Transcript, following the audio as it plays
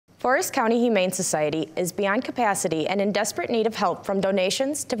Forest County Humane Society is beyond capacity and in desperate need of help, from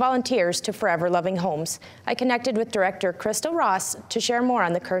donations to volunteers to forever loving homes. I connected with Director Crystal Ross to share more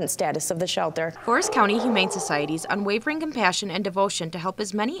on the current status of the shelter. Forest County Humane Society's unwavering compassion and devotion to help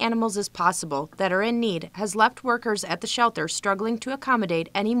as many animals as possible that are in need has left workers at the shelter struggling to accommodate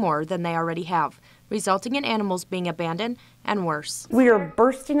any more than they already have, resulting in animals being abandoned and worse. We are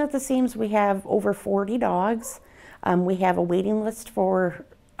bursting at the seams. We have over 40 dogs. We have a waiting list for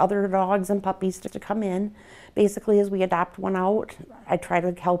other dogs and puppies to come in. Basically, as we adopt one out, I try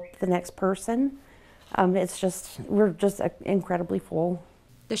to help the next person. We're just incredibly full.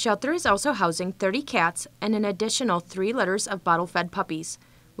 The shelter is also housing 30 cats and an additional 3 litters of bottle-fed puppies.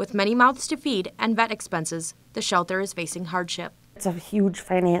 With many mouths to feed and vet expenses, the shelter is facing hardship. It's a huge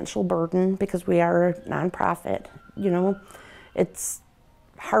financial burden because we are a nonprofit. You know, it's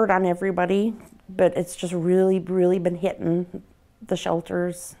hard on everybody, but it's just really been hitting the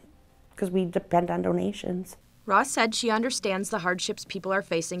shelters because we depend on donations. Ross said she understands the hardships people are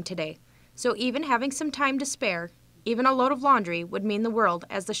facing today. So even having some time to spare, even a load of laundry, would mean the world,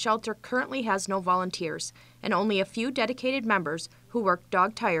 as the shelter currently has no volunteers and only a few dedicated members who work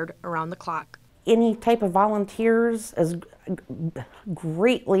dog-tired around the clock. Any type of volunteers is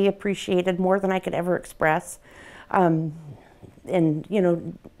greatly appreciated, more than I could ever express. And you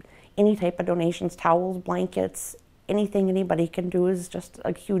know, any type of donations, towels, blankets, anything anybody can do is just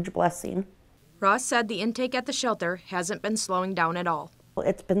a huge blessing. Ross said the intake at the shelter hasn't been slowing down at all.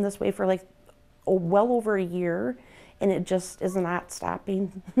 It's been this way for well over a year, and it just is not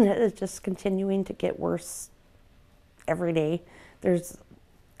stopping. It's just continuing to get worse every day. There's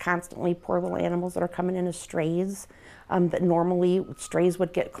constantly poor little animals that are coming in as strays, that normally strays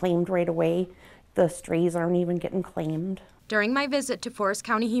would get claimed right away. The strays aren't even getting claimed. During my visit to Forest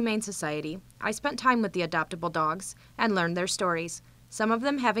County Humane Society, I spent time with the adoptable dogs and learned their stories, some of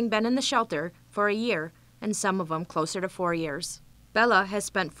them having been in the shelter for a year and some of them closer to 4 years. Bella has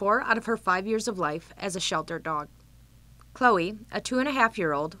spent 4 out of her 5 years of life as a shelter dog. Chloe, a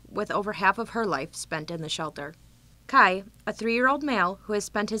 2.5-year-old, with over half of her life spent in the shelter. Kai, a 3-year-old male who has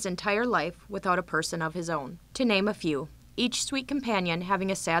spent his entire life without a person of his own, to name a few, each sweet companion having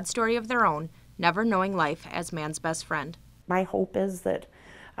a sad story of their own, never knowing life as man's best friend. My hope is that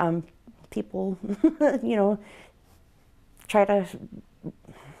people, you know, try to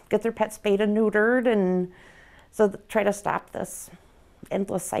get their pets spayed and neutered, and try to stop this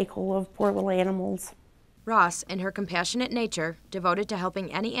endless cycle of poor little animals. Ross, in her compassionate nature, devoted to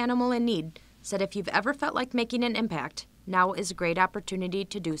helping any animal in need, said if you've ever felt like making an impact, now is a great opportunity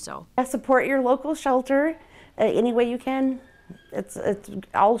to do so. Support your local shelter any way you can.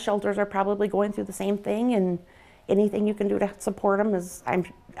 All shelters are probably going through the same thing, and anything you can do to support them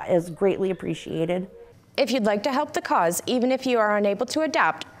is greatly appreciated. If you'd like to help the cause, even if you are unable to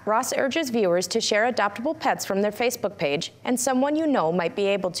adopt, Ross urges viewers to share adoptable pets from their Facebook page, and someone you know might be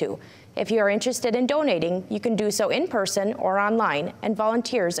able to. If you are interested in donating, you can do so in person or online, and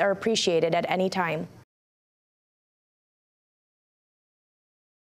volunteers are appreciated at any time.